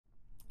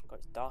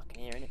it's dark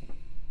in here, isn't it?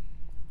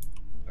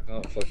 I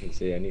can't fucking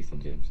see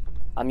anything, James.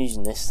 I'm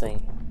using this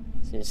thing.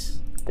 This is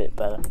a bit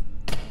better.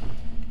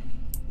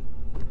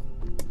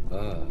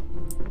 Ah.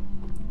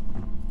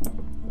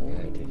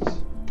 Yeah, it is.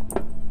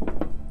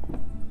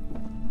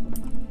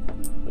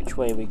 Which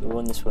way are we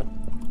going? This way?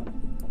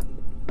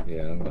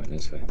 Yeah, I'm going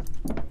this way.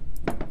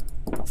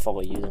 I'll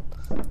follow you then.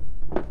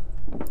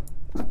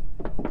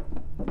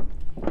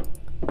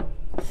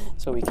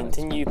 So we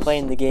continue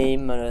playing the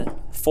game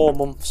 4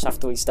 months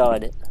after we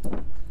started it.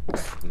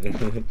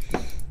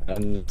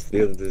 And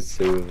the others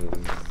two...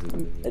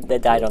 They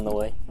died on the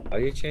way. Oh,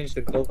 you changed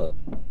the colour?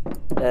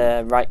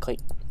 Right click.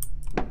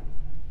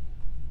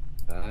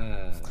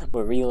 Ah.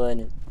 We're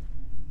relearning.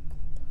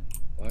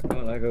 Why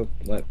can't I go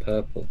like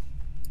purple?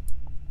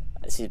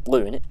 This is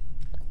blue, innit?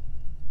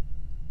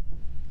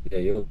 Yeah,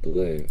 you're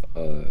blue.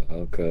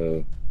 I'll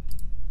go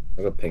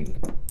pink.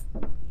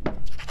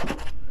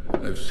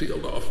 I've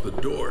sealed off the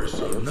doors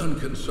so none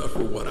can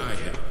suffer what I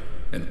have,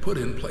 and put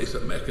in place a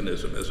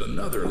mechanism as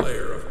another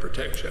layer of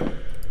protection.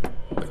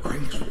 The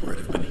cranks for it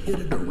have been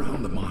hidden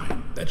around the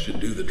mine. That should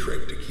do the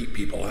trick to keep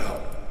people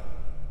out.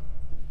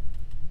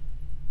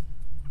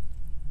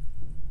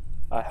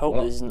 I hope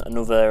there isn't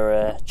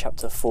another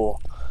chapter 4.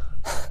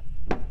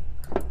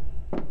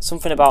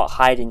 Something about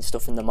hiding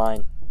stuff in the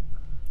mine.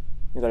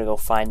 We gotta go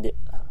find it.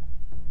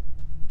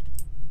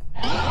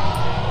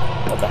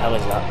 What the hell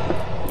is that?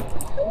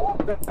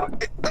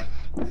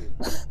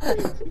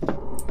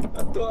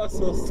 I thought I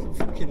saw some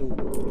fucking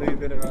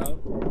moving around.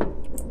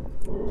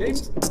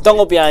 James, Don't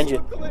look behind you.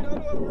 coming,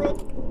 run.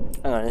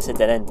 Hang on, it's a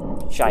dead end.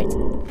 Shite.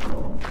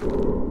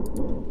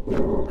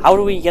 How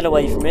do we get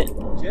away from it?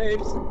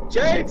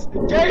 James,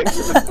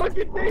 there's a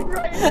fucking thing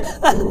right here.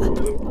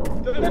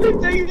 Don't let it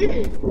take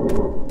me.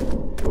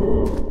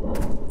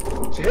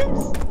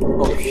 James.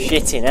 Oh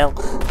shitty hell.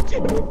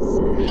 James.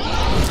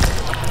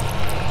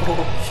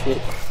 Oh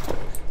shit.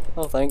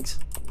 Oh thanks.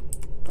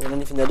 Don't want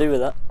anything to do with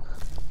that.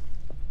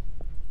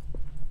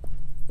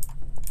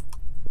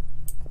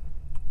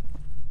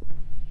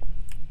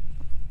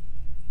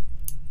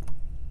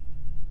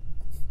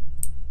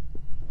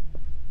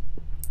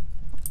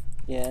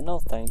 Yeah, no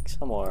thanks.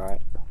 I'm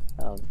alright.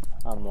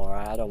 I'm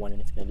alright. I don't want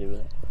anything to do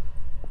with it.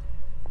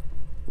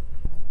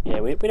 Yeah,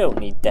 we don't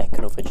need Deck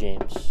enough for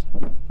James.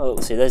 Oh,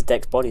 see, there's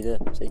Deck's body there.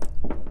 See?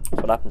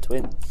 That's what happened to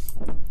him.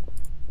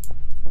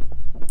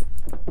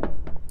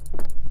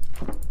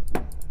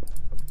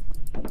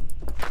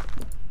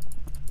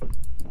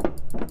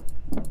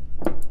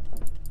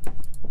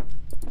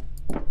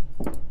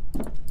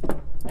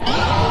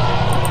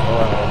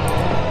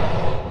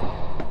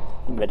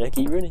 You better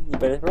keep running. You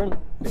better run.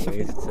 We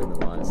need to turn the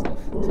lights off.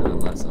 Turn the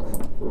lights off.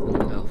 Turn the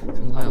light off. Turn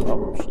the light off.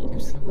 Oh shit.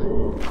 James, turn the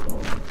light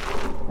off.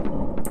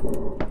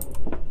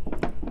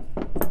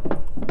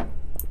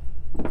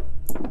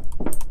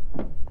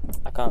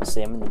 I can't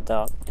see him in the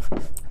dark.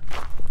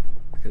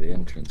 Look at the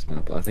entrance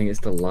map. I think it's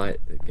the light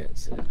that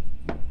gets it.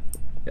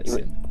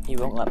 You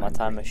won't like my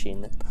time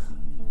machine then.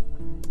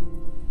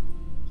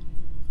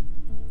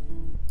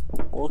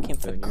 We're looking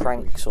for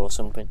cranks or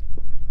something.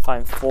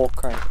 Find 4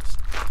 cranks.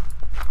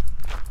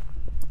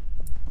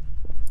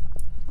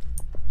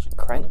 What's a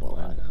crank look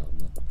like?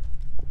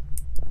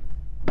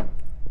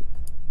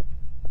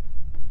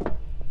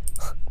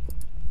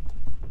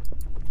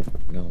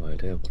 No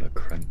idea what a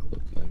crank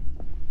looks like.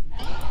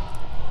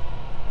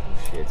 Oh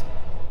shit.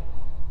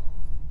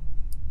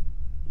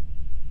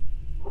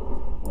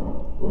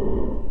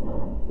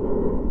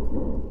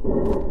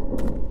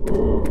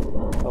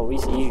 Oh, we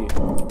see you.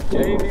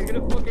 Jamie, he's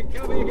gonna fucking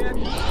kill me again!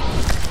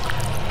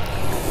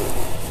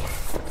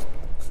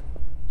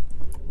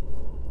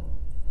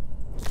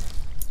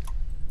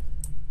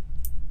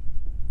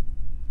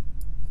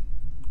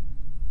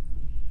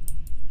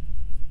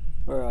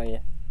 Where are you?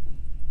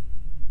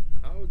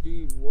 How do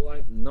you,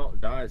 like, not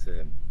die to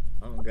him?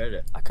 I don't get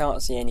it. I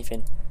can't see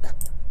anything.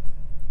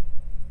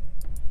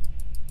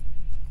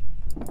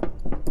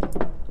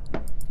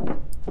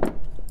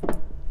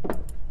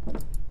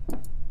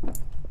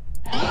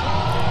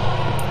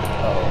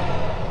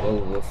 Well,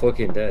 we're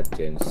fucking dead,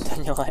 James.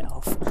 Turn your light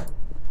off.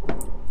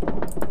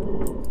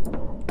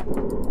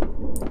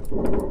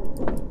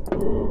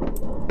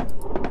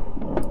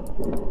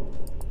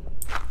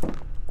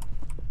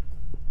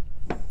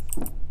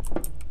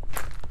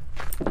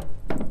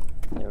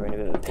 We're in a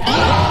bit of a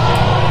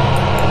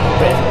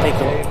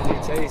pickle. James, he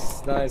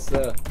tastes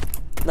nicer.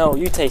 No,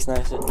 you taste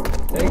nicer.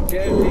 Hey,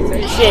 James, he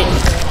tastes Shit!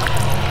 nicer.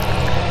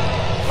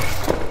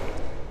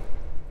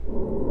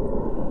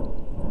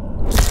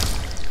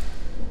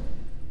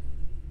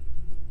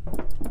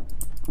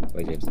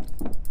 Wait, James. I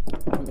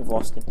think we've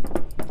lost him.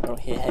 I don't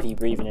hear heavy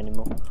breathing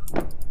anymore.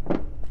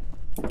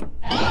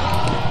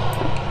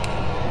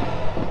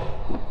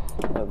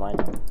 Never mind.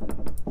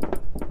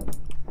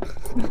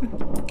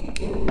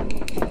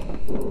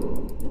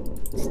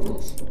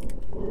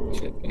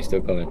 Shit, he's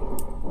still coming.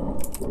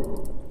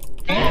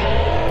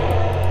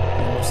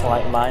 Almost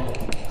like mine.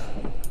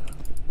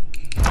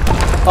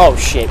 Oh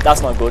shit,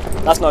 that's not good.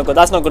 That's not good.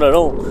 That's not good at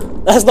all.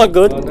 That's not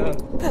good. Oh no.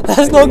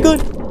 That's not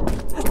good.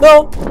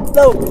 No!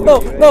 No! No!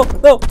 No!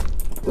 No!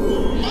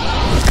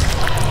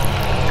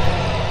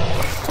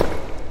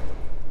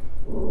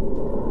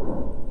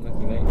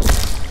 Lucky mate.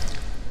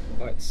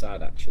 Quite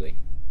sad actually.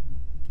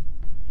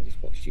 I just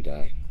watched you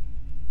die.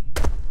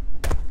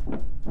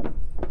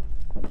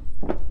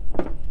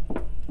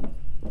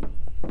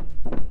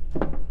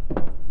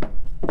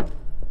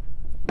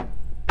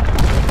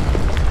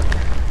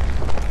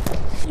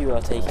 You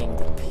are taking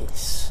the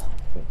piss.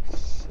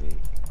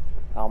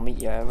 I'll meet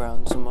you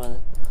around somewhere.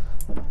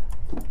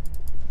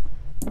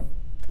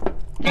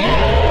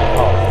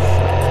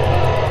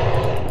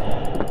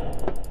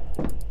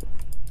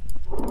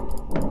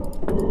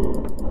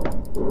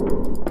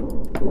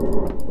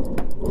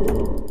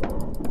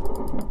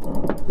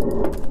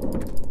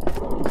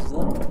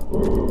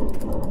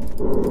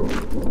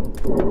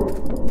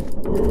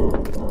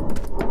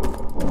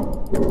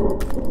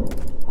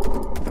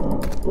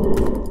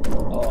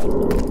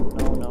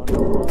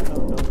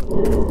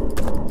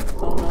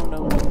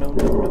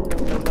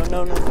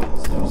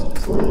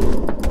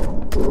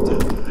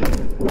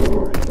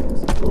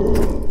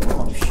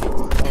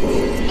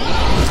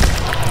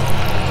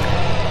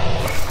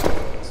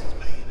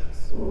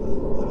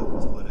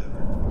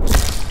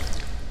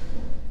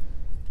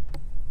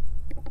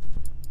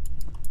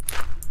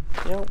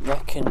 You don't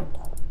reckon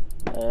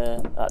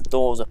that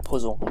door's a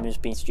puzzle? I'm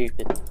just being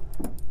stupid.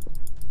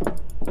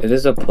 It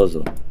is a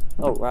puzzle.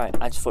 Oh right,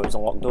 I just thought it was a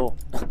locked door.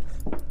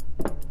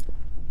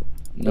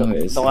 No,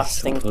 it's the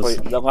last thing's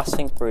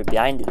probably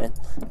behind it then.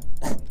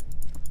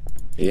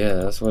 Yeah,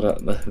 that's what I.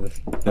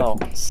 Oh.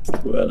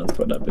 Well, that's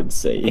what I've been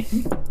saying.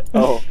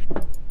 Oh,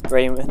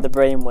 the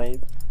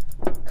brainwave.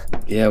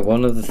 Yeah,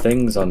 one of the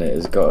things on it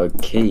has got a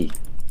key,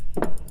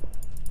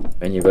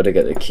 and you've got to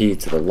get the key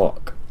to the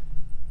lock.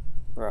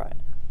 Right.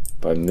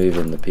 By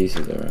moving the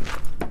pieces around.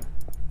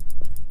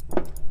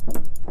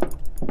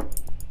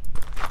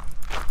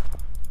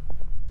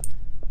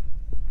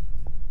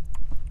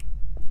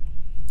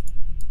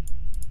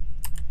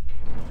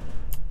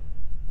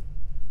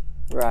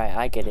 Right,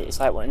 I get it. It's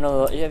like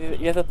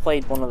you ever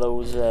played one of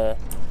those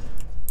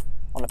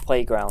on a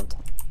playground?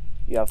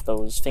 You have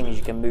those things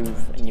you can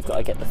move, and you've got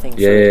to get the thing.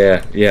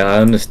 Yeah. I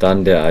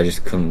understand it. I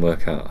just couldn't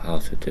work out how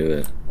to do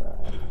it.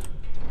 Right.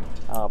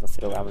 I'll have a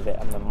fiddle around with it.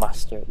 I'm a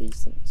master at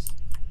these things.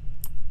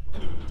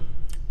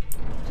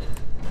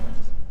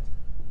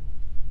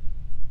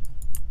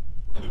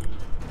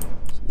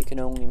 So you can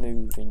only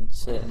move in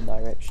certain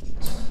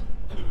directions.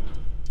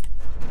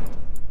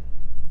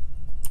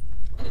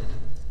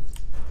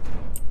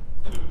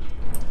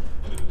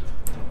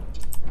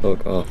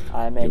 Fuck off.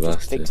 I may have you just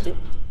bastard. fixed it.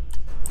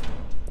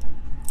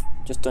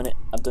 Just done it.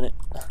 I've done it.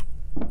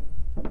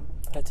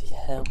 Bloody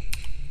hell.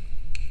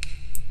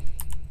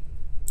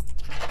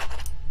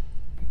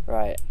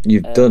 Right.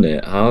 You've done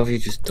it? How have you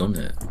just done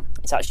it?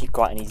 It's actually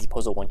quite an easy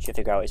puzzle once you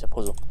figure out it's a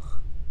puzzle.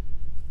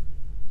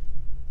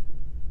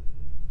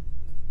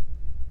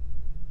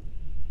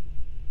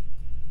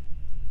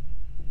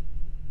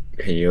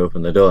 Can you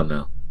open the door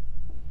now?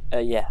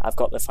 Yeah, I've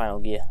got the final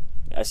gear.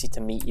 I just need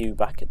to meet you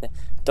back at the...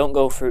 Don't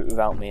go through it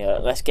without me.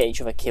 Let's get each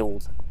other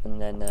killed,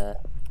 and then...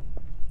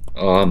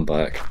 Oh, I'm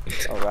back.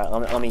 Alright,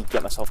 let me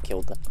get myself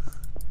killed then.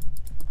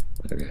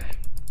 Okay.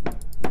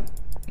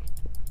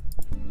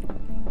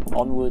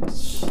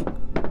 Onwards.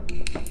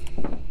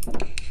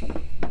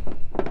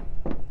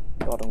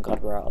 God, I'm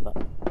glad we're out of that.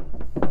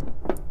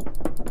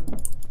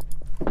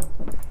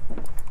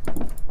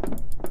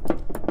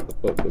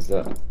 What was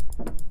that?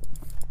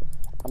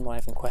 I'm not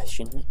even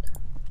questioning it.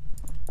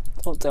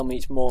 Don't tell me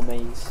it's more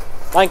maze.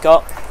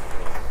 Minecart!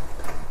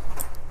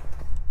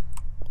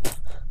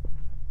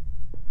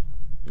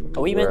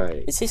 Are we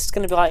meant... Is this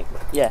going to be like...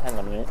 Yeah, hang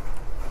on a minute.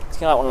 It's going to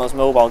be like one of those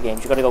mobile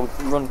games. You've got to go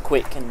run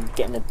quick and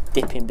get in the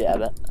dipping bit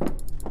of it.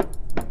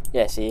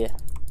 Yeah, see here.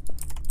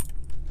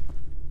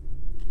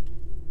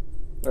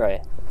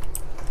 Right.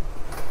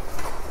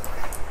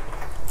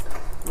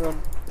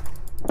 Run.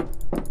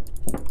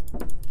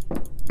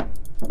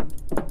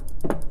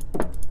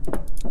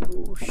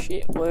 Oh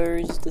shit, where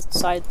is the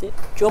side dip?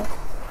 Jump!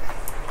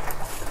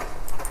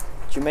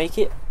 Did you make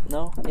it?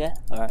 No? Yeah?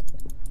 Alright.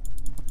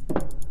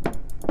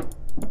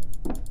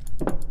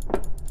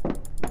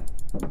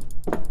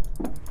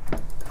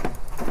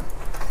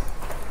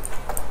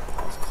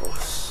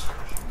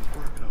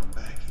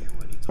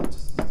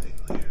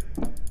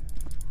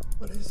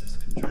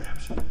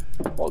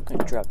 What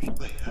contraption?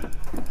 Wait, I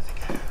think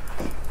I have.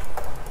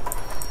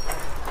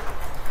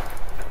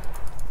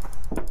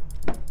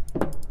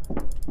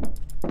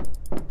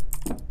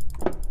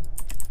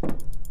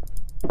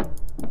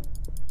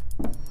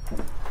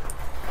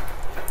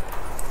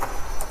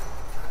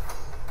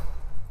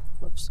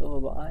 Love silver,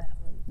 but I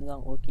haven't.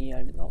 Not looking,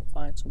 I did not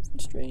find something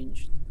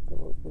strange. The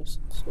work was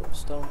sort of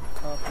stone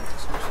carved into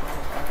some sort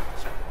of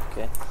art.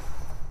 Okay.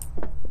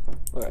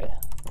 Where are you?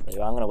 There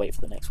you are. I'm gonna wait for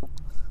the next one.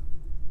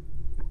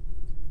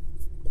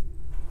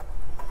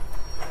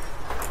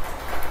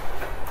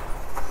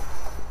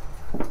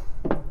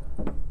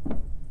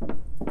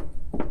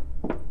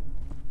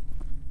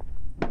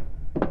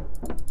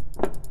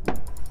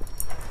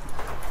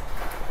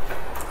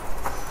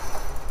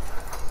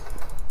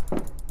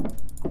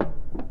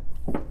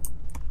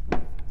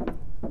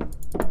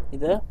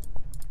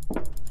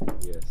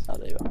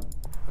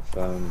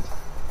 found.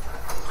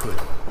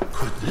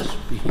 Could this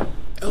be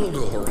El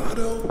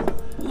Dorado?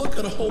 Look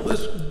at all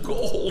this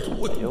gold.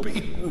 We'll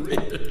be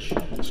rich.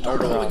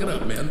 Start hauling it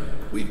up, man.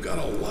 We've got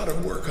a lot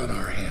of work on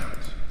our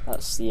hands.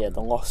 That's the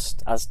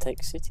lost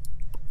Aztec city.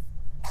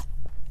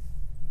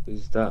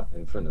 Who's that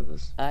in front of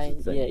us?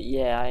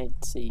 Yeah, I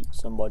see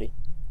somebody.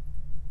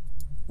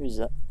 Who's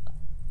that?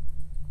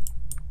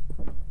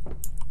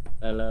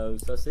 Hello,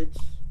 sausage.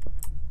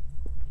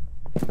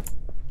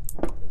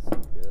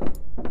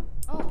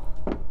 Oh,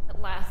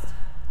 at last.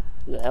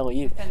 Who the hell are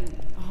you? I've been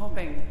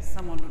hoping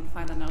someone would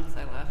find the notes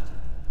I left.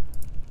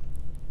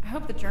 I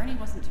hope the journey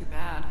wasn't too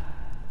bad.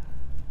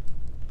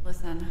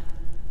 Listen,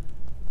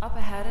 up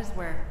ahead is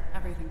where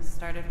everything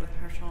started with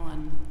Herschel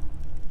and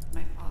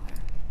my father.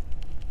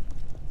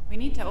 We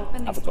need to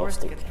open these doors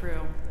to get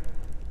through,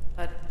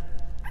 but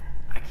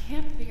I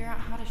can't figure out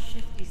how to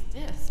shift these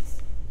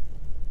discs.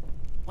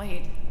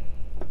 Wait,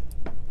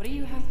 what do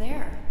you have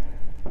there?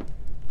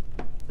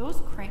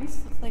 Those cranks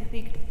look like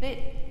they could fit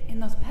in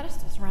those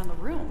pedestals around the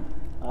room.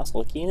 That's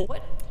lucky, innit?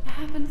 What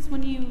happens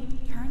when you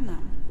turn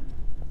them?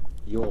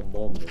 Your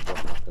mom is what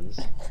happens.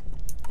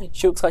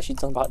 She looks like she's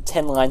done about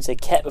 10 lines of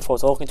ket before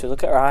talking to her.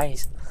 Look at her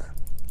eyes.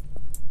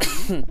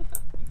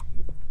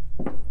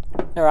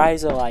 Her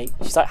eyes are like,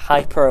 she's like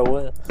hyper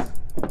aware.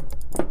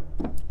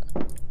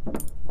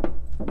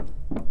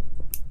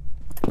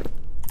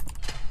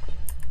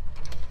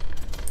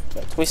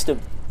 Twist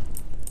them.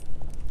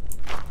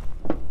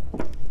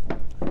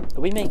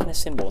 Are we making a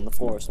symbol on the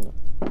floor or something?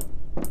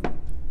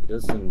 He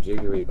does some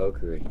jiggery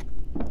pokery.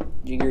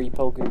 Jiggery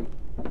pokery.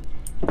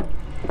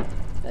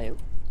 There you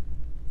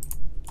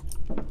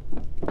go.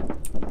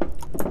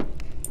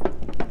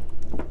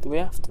 Do we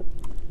have to?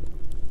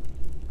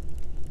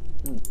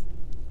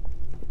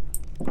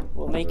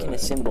 We're making a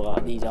symbol out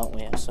of these, aren't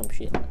we, or some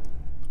shit?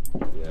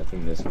 Yeah, I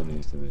think this one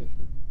needs to make it.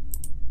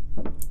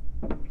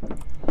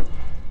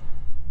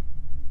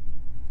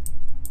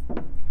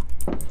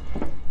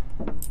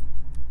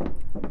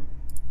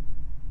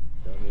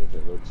 Tell me if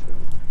it looks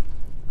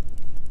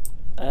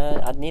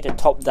right. I'd need a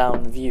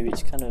top-down view.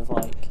 It's kind of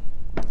like,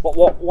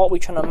 what are we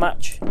trying to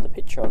match the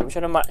picture of? Are we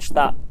trying to match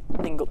that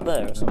thing up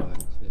there or something?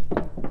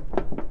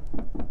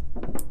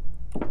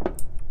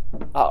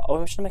 Oh,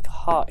 we're trying to make a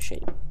heart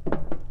shape.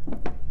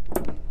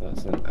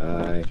 That's an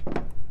eye.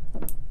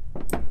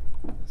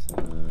 That's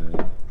an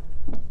eye.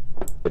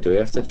 But do we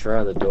have to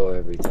try the door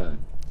every time?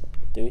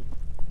 Do we?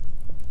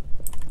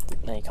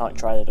 No, you can't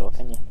try the door,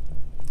 can you?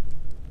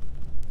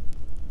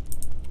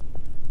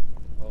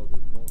 Oh,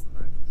 there's more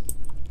cranks.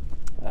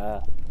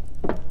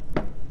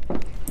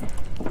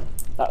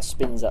 That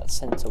spins that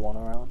centre one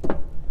around.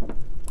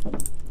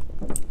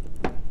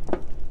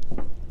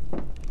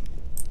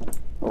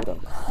 Hold on.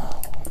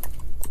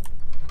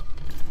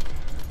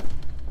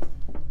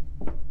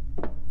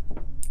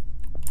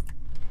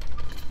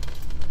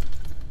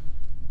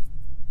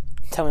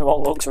 Tell me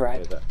what looks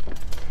right. Yeah,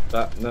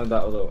 that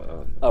other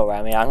one. Oh right,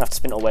 I mean I'm gonna have to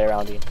spin it all the way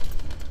around again.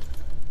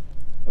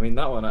 I mean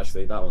that one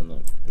actually, that one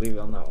look. Leave it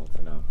on that one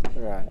for now.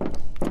 Right.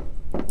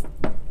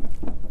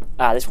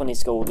 Ah, this one needs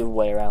to go all the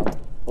way around.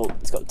 Oh,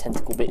 it's got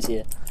tentacle bits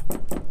here.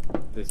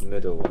 This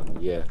middle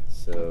one, yeah,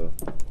 so...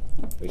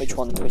 Which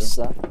one twists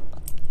that?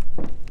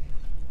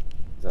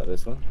 Is that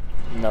this one?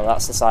 No,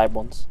 that's the side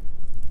ones.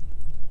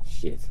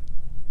 Shit.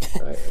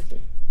 Right,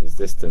 okay. Is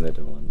this the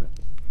middle one then?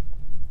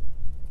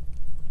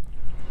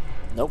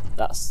 Nope,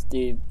 that's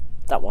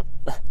that one.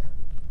 I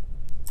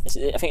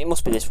think it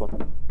must be this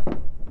one.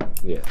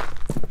 Yeah.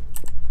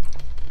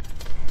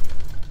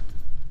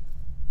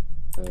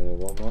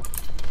 One more.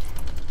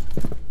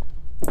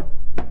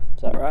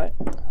 Is that right?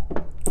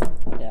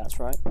 Yeah, that's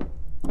right.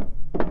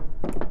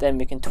 Then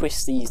we can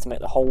twist these to make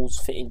the holes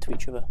fit into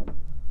each other.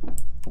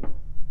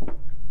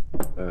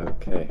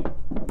 Okay.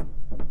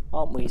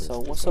 Aren't we?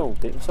 So we're so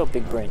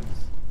big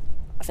brains.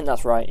 I think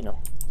that's right, you know.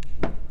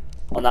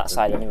 On that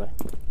side, anyway.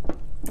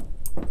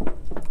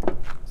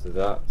 So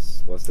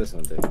that's... What's this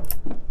one do?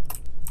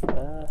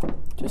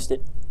 Twist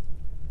it.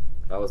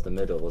 That was the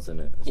middle, wasn't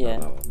it? It's Yeah.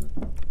 not that one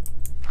then.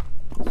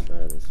 Let's try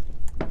this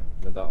one.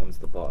 No, that one's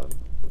the bottom.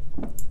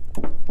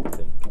 I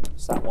think.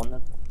 It's that one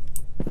then.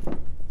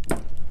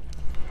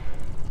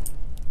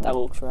 That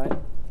looks right.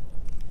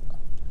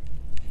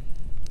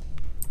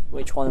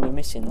 Which one are we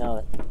missing now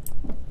then?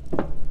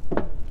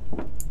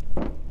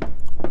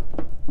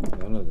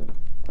 None of them.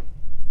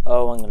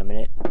 Oh, hang on a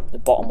minute. The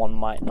bottom one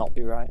might not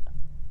be right.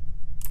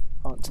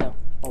 Can't tell.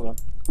 Hold on.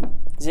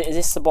 Is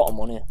this the bottom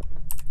one here?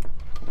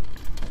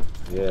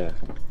 Yeah.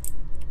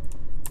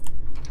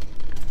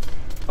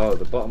 Oh,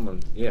 the bottom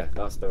one. Yeah,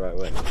 that's the right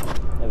way.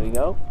 There we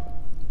go.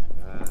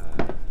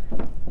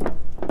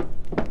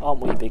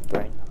 Aren't we big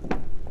brain?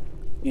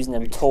 Using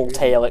them tall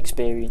tale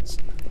experience.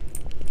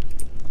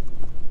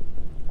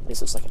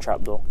 This looks like a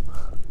trapdoor.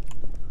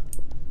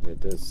 It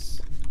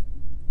does.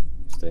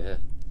 Stay here.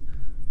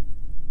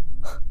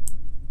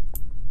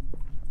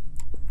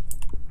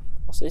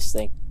 What's this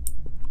thing?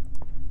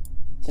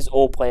 It says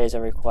all players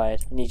are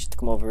required. I need you to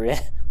come over here.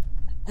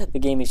 The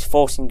game is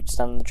forcing you to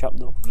stand on the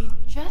trapdoor. We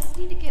just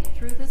need to get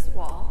through this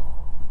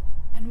wall,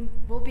 And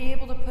we'll be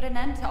able to put an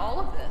end to all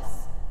of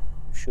this.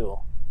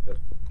 Sure.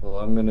 Well,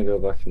 I'm gonna go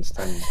back and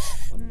stand.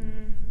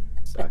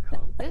 So I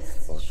can't.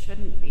 This Fuck.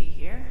 shouldn't be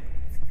here.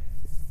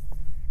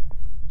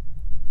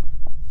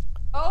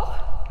 Oh!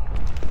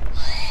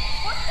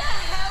 What the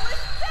hell is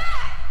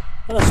that?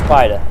 And a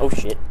spider. Oh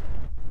shit.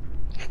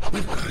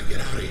 We've got to get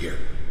out of here.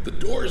 The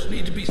doors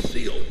need to be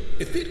sealed.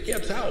 If it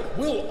gets out,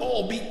 we'll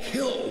all be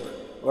killed.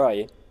 Where are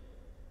you?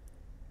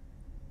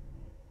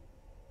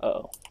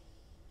 Uh-oh.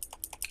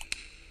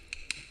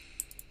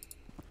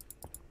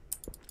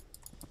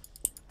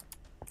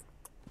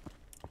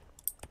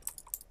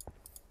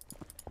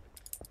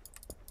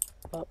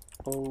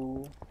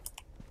 Uh-oh.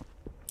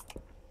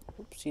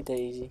 Oopsie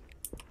daisy.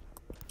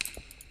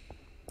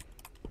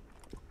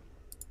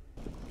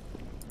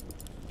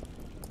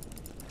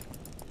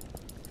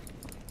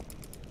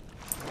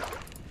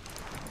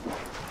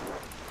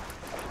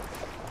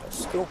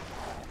 Let's go.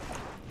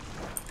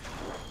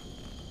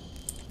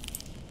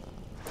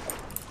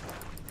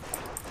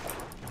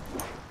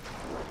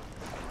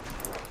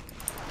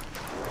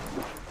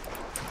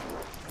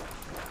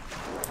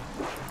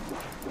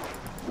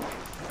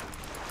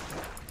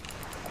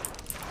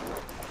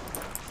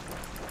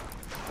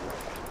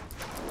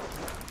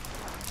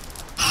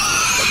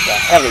 What the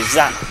hell is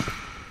that?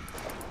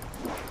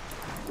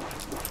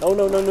 No,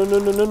 no, no, no, no,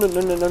 no, no, no,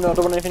 no, no, no, no, I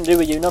don't want anything to do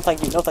with you. No,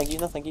 thank you, no, thank you,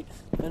 no, thank you.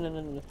 No, no,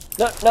 no, no, no,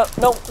 no, no,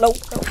 no, no, no.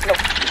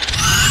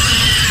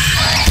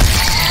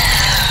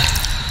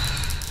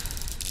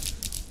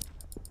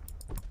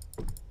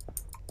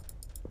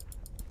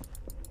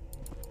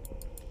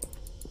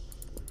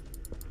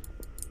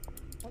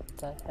 What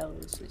the hell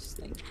is this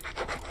thing?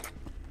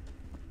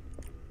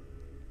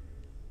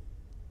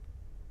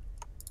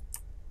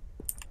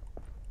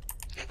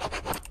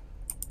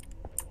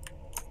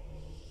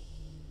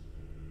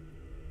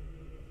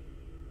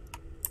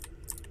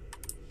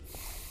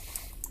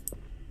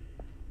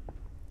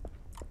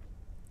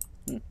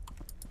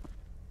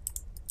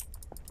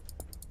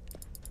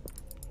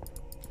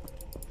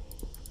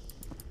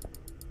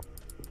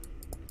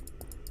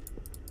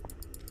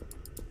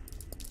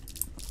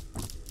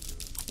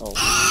 Oh, no.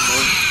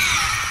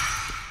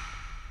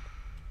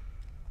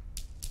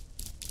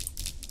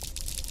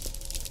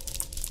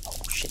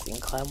 Oh shit, we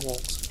can climb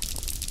walls.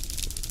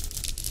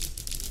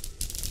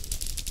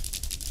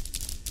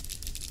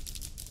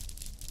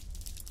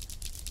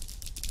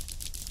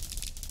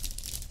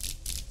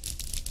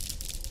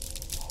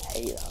 I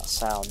hate that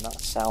sound. That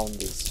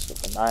sound is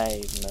sort of a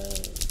nightmare.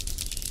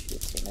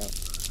 Shit, you know.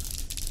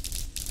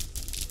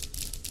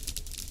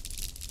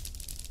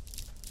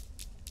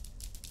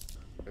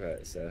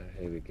 Right, so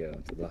here we go.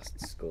 To the last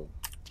skull.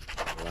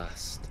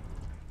 Last.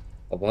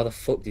 Oh, why the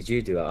fuck did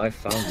you do it? I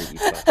found it, you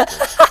bastard.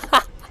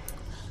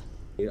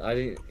 I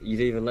didn't. You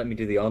didn't even let me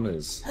do the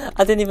honors.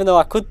 I didn't even know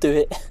I could do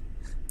it.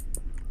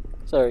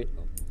 Sorry.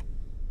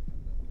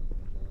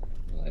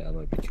 I am a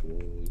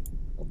ritual.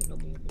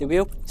 Did we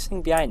open this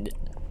thing behind it?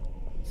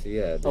 So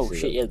yeah. This Oh is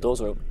shit, yeah, the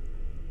doors are open.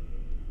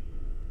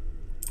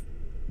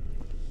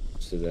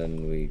 So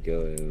then we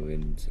go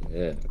into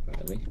there,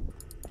 apparently.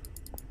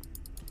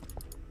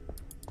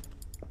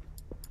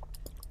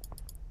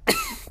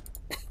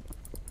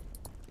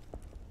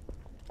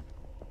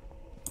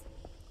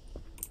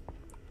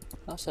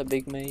 That's a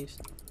big maze.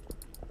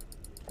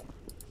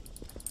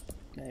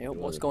 Hey, oh,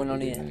 what's going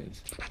on here?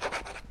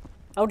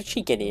 How did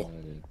she get here? No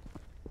idea.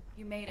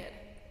 You made it.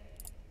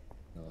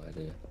 No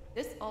idea.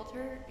 This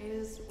altar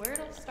is where it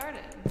all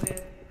started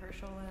with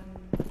Herschel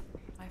and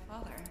my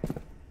father.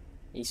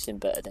 He's seen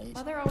better days.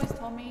 Mother always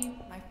told me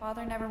my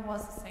father never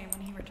was the same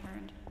when he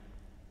returned.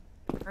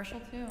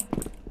 Herschel too.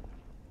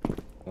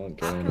 Oh,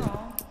 God. After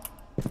all,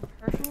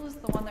 Herschel is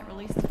the one that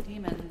released the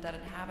demon that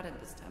inhabited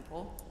this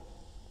temple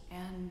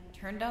and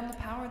turned down the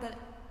power that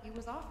he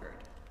was offered.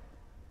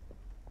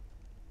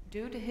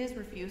 Due to his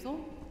refusal,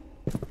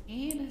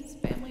 he and his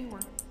family were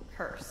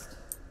cursed.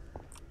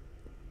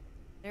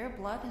 Their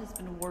blood has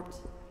been warped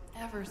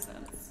ever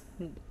since.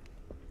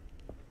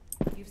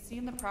 You've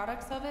seen the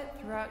products of it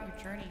throughout your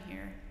journey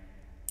here.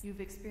 You've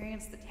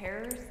experienced the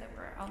terrors that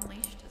were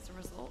unleashed as a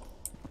result.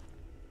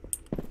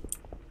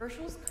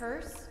 Herschel's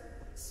curse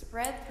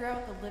spread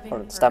throughout the living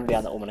Hold on, stand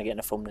behind that first, woman and get in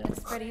a thumbnail. and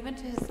spread even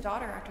to his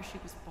daughter after she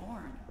was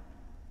born.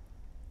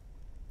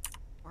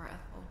 Poor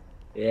Ethel.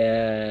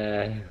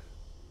 Yeah.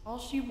 All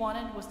she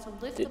wanted was to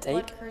lift the Did it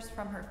blood take? curse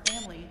from her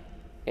family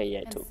Okay, yeah,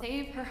 it and took.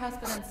 save her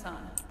husband and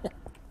son.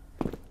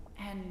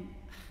 And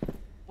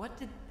what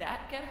did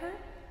that get her?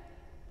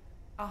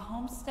 A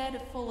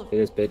homestead full of It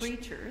is, bitch.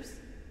 creatures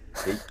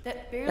Eat.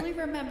 that barely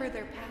remember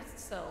their past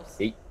selves,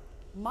 Eat.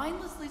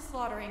 mindlessly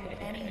slaughtering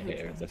any who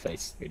Hair in the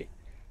face, really.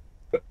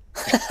 Now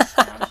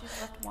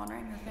she's left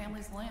wandering her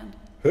family's land,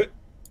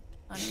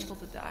 unable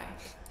to die.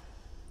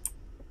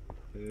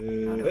 How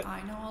do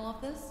I know all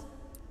of this?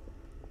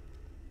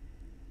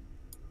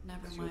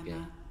 Never It's your mind game.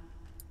 that.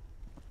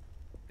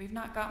 We've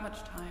not got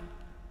much time.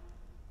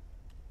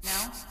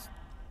 Now,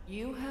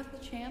 you have the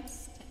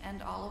chance to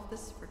end all of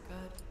this for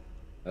good.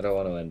 I don't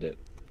want to end it.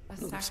 A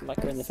Smack her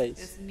sacrifice in the face.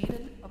 is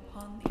needed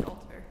upon the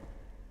altar.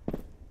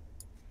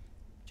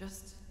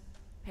 Just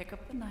pick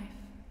up the knife.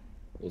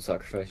 We'll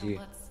sacrifice And you.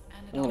 let's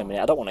end it Hang on a all.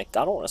 minute, I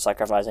don't want to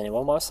sacrifice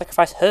anyone. Why would I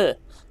sacrifice her?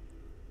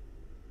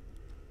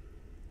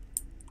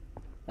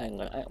 Hang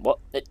on, what?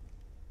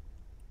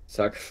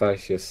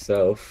 Sacrifice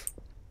yourself.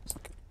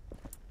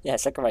 Yeah,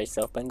 sacrifice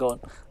yourself, Ben, go on.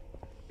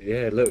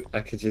 Yeah, look, I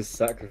could just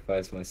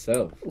sacrifice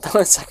myself.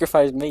 Don't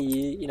sacrifice me,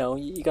 you know,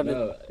 you gotta...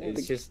 No,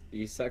 it's just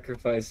you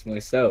sacrifice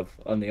myself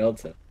on the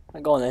altar.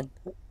 Go on then.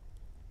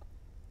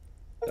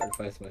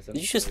 Sacrifice myself.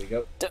 You just... There we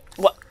go.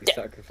 What? You Yeah.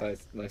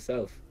 sacrificed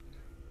myself.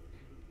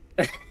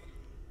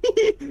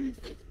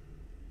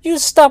 You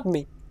stabbed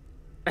me.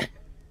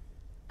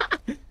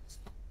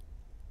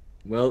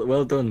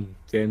 Well done,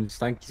 James.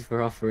 Thank you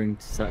for offering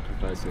to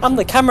sacrifice yourself. I'm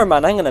the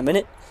cameraman, hang on a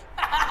minute.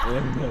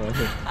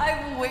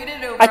 I've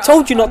waited over I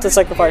told you not to 100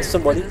 sacrifice years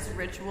somebody. for this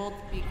ritual to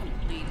be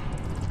complete.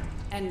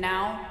 And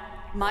now,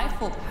 my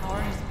full power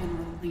has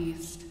been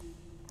released.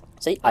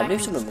 See, I knew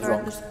can something was discard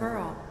wrong. this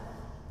girl.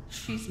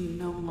 She's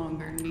no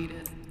longer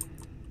needed.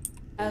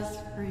 As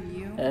for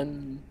you,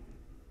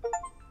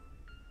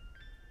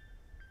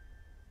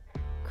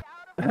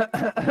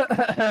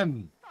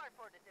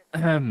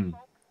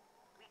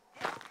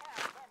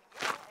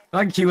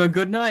 Thank you and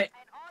good night.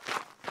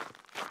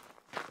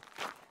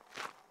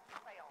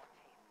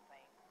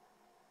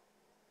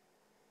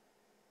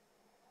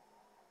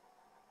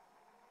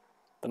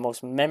 The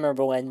most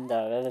memorable end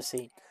I've ever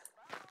seen.